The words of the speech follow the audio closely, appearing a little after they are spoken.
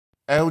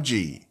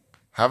LG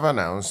have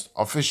announced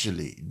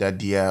officially that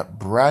their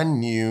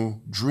brand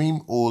new Dream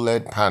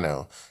OLED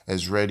panel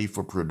is ready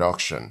for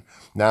production.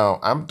 Now,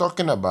 I'm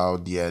talking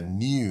about their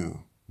new,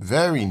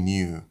 very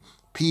new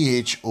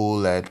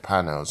PHOLED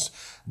panels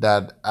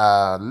that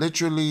are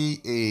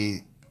literally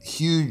a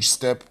huge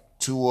step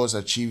towards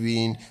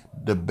achieving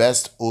the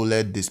best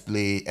OLED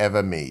display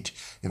ever made.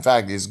 In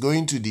fact, it's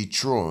going to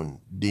dethrone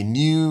the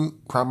new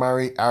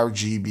primary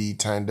RGB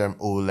Tandem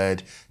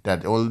OLED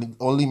that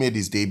only made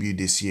its debut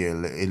this year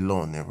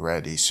alone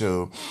already.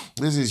 So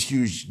this is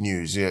huge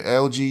news.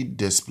 LG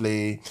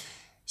Display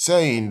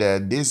saying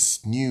that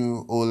this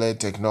new OLED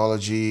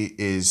technology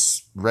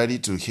is ready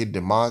to hit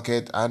the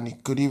market, and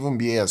it could even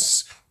be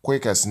as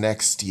quick as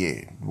next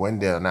year when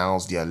they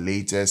announce their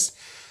latest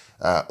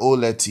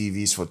OLED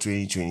TVs for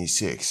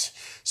 2026.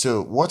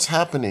 So what's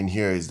happening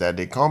here is that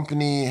the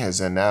company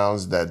has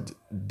announced that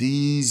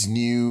these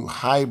new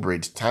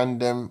hybrid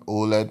tandem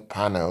OLED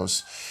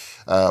panels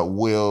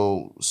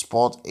will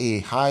sport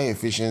a high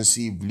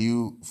efficiency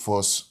blue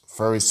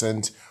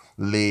phosphorescent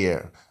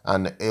layer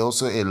and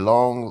also a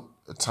long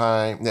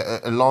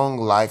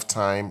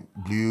lifetime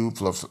blue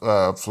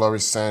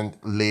fluorescent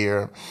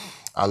layer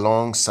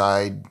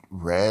alongside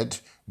red,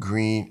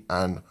 green,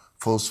 and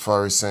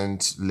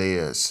phosphorescent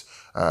layers.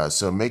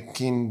 So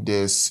making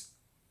this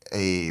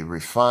a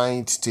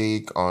refined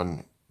take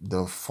on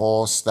the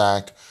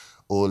 4-stack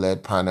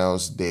OLED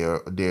panels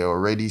they're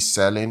already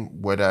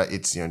selling, whether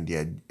it's on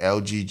their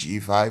LG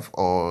G5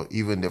 or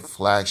even the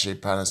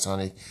flagship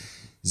Panasonic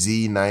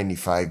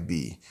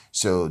Z95B.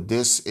 So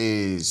this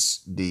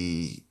is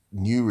the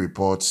new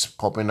reports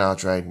popping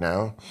out right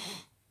now.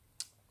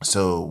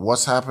 So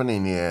what's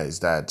happening here is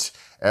that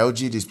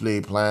LG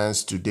Display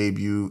plans to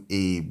debut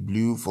a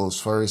blue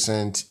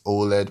phosphorescent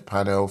OLED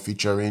panel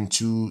featuring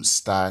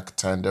 2-stack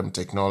tandem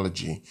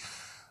technology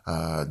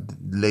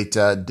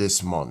later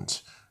this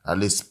month, at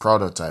least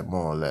prototype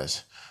more or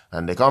less.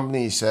 And the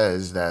company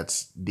says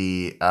that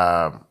they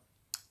are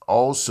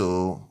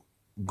also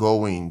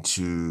going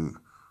to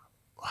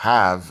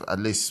have, at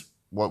least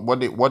what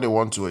they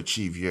want to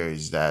achieve here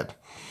is that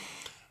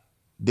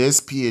these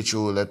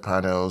PHOLED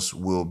panels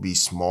will be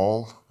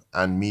small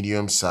and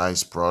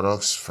medium-sized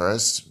products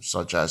first,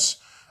 such as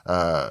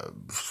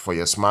for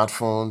your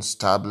smartphones,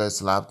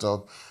 tablets,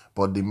 laptop.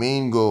 But the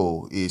main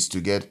goal is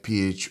to get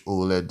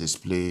PHOLED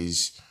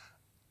displays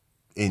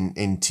in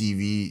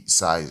TV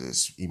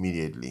sizes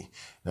immediately.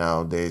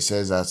 Now, they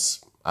says that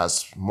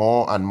as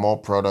more and more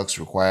products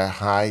require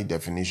high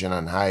definition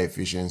and high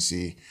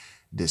efficiency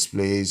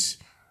displays,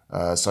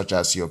 such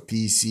as your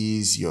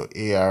PCs, your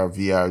AR,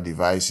 VR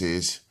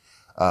devices,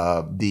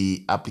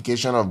 the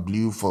application of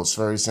blue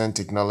phosphorescent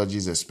technology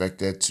is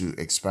expected to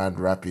expand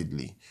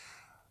rapidly.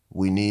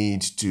 We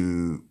need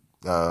to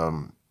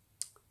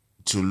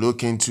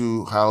look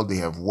into how they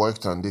have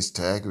worked on this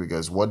tech,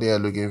 because what they are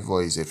looking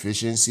for is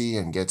efficiency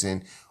and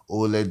getting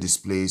OLED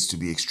displays to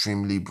be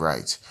extremely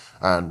bright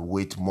and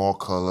with more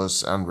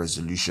colors and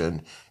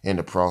resolution in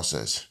the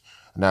process.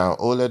 Now,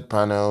 OLED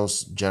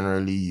panels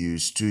generally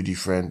use 2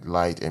 different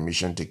light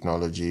emission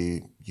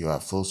technology. You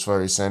have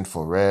phosphorescent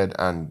for red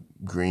and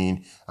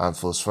green, and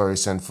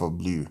phosphorescent for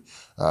blue.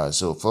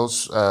 So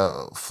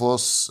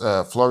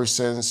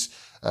fluorescence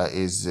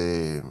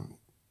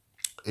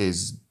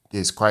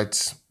is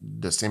quite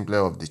the simpler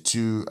of the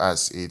two,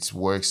 as it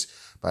works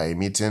by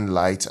emitting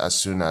light as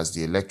soon as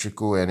the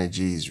electrical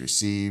energy is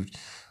received.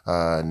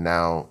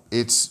 Now,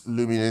 its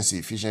luminance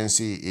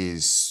efficiency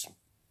is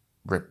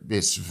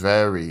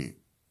very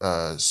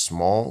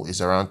small.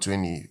 It's around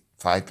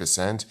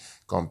 25%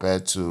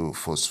 compared to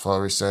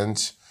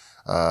phosphorescent.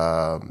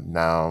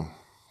 Now,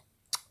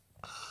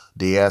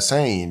 they are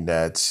saying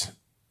that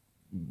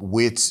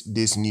with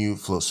this new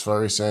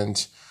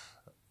phosphorescent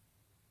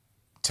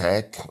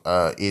tech,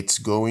 it's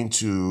going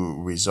to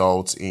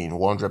result in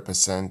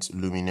 100%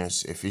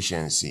 luminous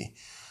efficiency.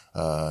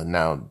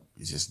 Now,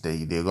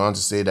 they're going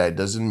to say that it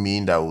doesn't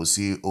mean that we'll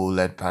see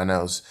OLED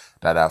panels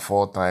that are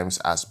 4 times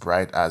as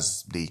bright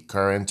as the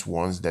current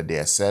ones that they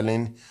are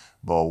selling,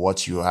 but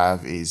what you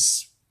have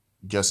is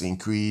just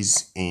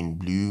increase in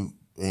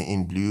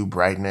blue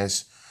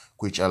brightness,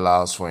 which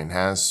allows for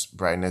enhanced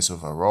brightness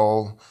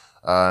overall.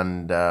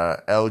 And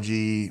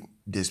LG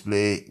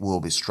Display will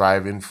be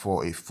striving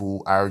for a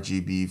full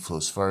RGB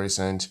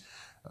phosphorescent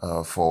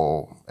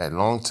for a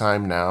long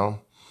time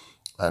now,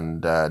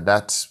 and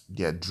that's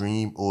their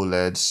dream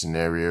OLED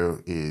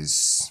scenario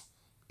is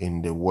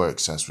in the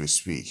works as we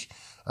speak.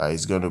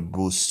 It's going to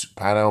boost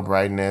panel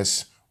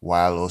brightness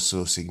while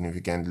also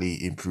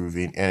significantly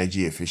improving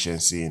energy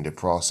efficiency in the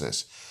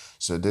process.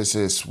 So this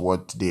is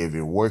what they've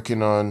been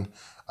working on.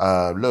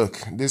 Look,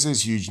 this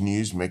is huge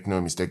news, make no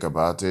mistake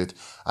about it.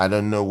 I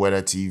don't know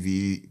whether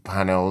TV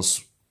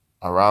panels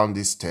around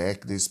this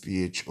tech, this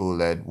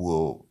PHOLED,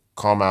 will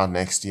come out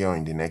next year or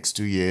in the next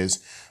 2 years,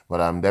 but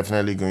I'm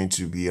definitely going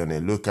to be on a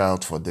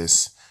lookout for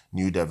this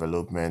new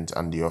development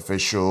and the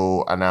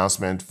official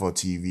announcement for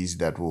TVs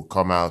that will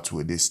come out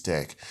with this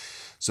tech.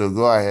 So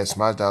go ahead,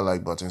 smash that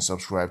like button,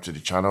 subscribe to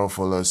the channel,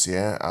 follow us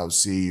here. I'll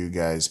see you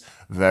guys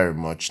very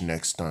much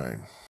next time.